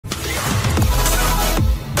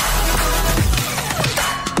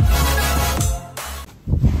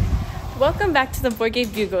Welcome back to the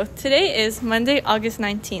Bourgade Bugle. Today is Monday, August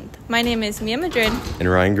 19th. My name is Mia Madrid. And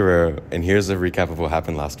Ryan Guerrero, and here's a recap of what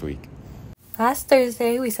happened last week. Last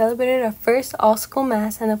Thursday, we celebrated our first all-school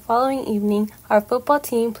mass, and the following evening, our football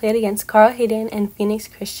team played against Carl Hayden and Phoenix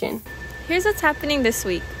Christian. Here's what's happening this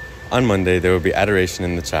week. On Monday, there will be adoration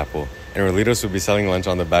in the chapel, and Relitos will be selling lunch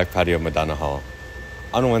on the back patio of Madonna Hall.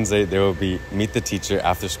 On Wednesday, there will be Meet the Teacher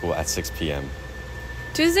after school at 6 p.m.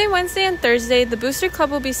 Tuesday, Wednesday, and Thursday, the Booster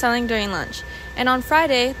Club will be selling during lunch. And on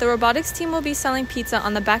Friday, the robotics team will be selling pizza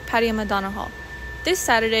on the back patio of Madonna Hall. This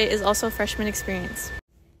Saturday is also Freshman Experience.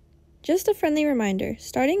 Just a friendly reminder,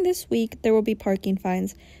 starting this week, there will be parking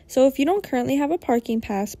fines. So if you don't currently have a parking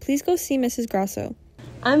pass, please go see Mrs. Grasso.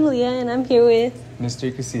 I'm Leah, and I'm here with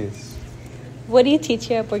Mr. Casillas. What do you teach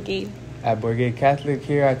here at Bourgade? At Bourgade Catholic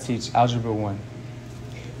here, I teach Algebra 1.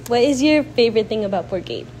 What is your favorite thing about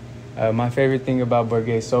Bourgade? My favorite thing about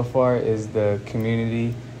Bourgade so far is the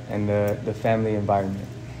community and the family environment.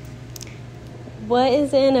 What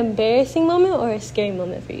is an embarrassing moment or a scary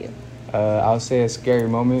moment for you? I'll say a scary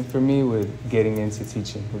moment for me with getting into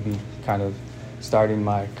teaching would be kind of starting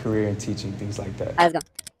my career in teaching, things like that. Let's go.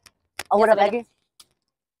 Oh, what up, Edgar?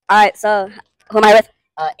 All right, so who am I with?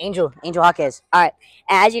 Angel Hawkes. All right,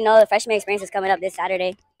 and as you know, the freshman experience is coming up this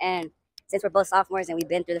Saturday, and since we're both sophomores and we've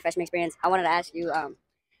been through the freshman experience, I wanted to ask you,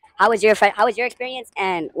 how was your experience,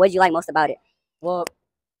 and what did you like most about it? Well,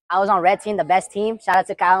 I was on red team, the best team. Shout out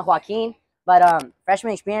to Kyle and Joaquin. But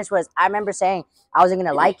freshman experience was, I remember saying I wasn't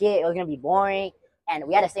gonna like it. It was gonna be boring, and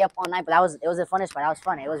we had to stay up all night. But it was the funnest part. That was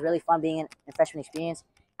fun. It was really fun being in freshman experience.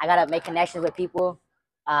 I got to make connections with people.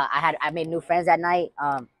 I made new friends that night.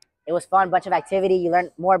 It was fun, bunch of activity. You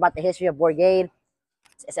learn more about the history of Bourgade.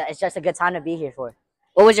 It's just a good time to be here for.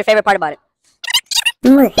 What was your favorite part about it?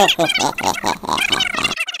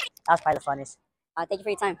 That was probably the funnest. Thank you for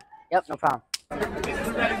your time. Yep, no problem.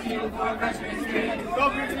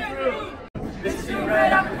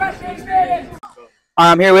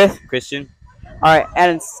 I'm here with Christian. All right,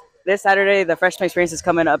 and this Saturday the freshman experience is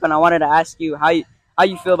coming up, and I wanted to ask you how you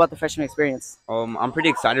feel about the freshman experience. I'm pretty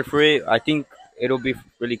excited for it. I think it'll be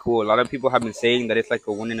really cool. A lot of people have been saying that it's like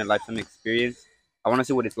a one in a lifetime experience. I want to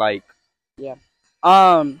see what it's like. Yeah.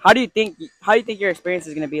 How do you think your experience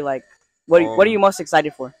is gonna be like? What are you most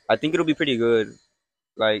excited for? I think it'll be pretty good.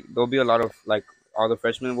 Like there'll be a lot of all the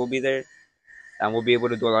freshmen will be there, and we'll be able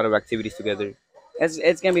to do a lot of activities together.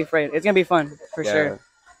 It's gonna be fun. It's gonna be fun for sure.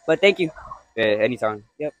 But thank you. Yeah, anytime.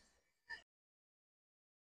 Yep.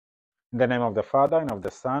 In the name of the Father, and of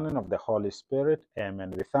the Son, and of the Holy Spirit.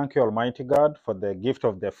 Amen. We thank you, Almighty God, for the gift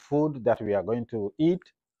of the food that we are going to eat.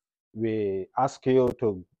 We ask you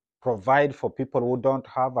to provide for people who don't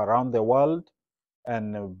have around the world,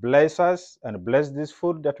 and bless us and bless this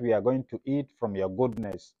food that we are going to eat from your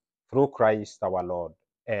goodness through Christ our Lord.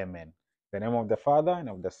 Amen. In the name of the Father, and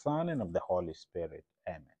of the Son, and of the Holy Spirit.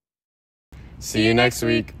 Amen. See you next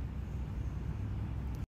week.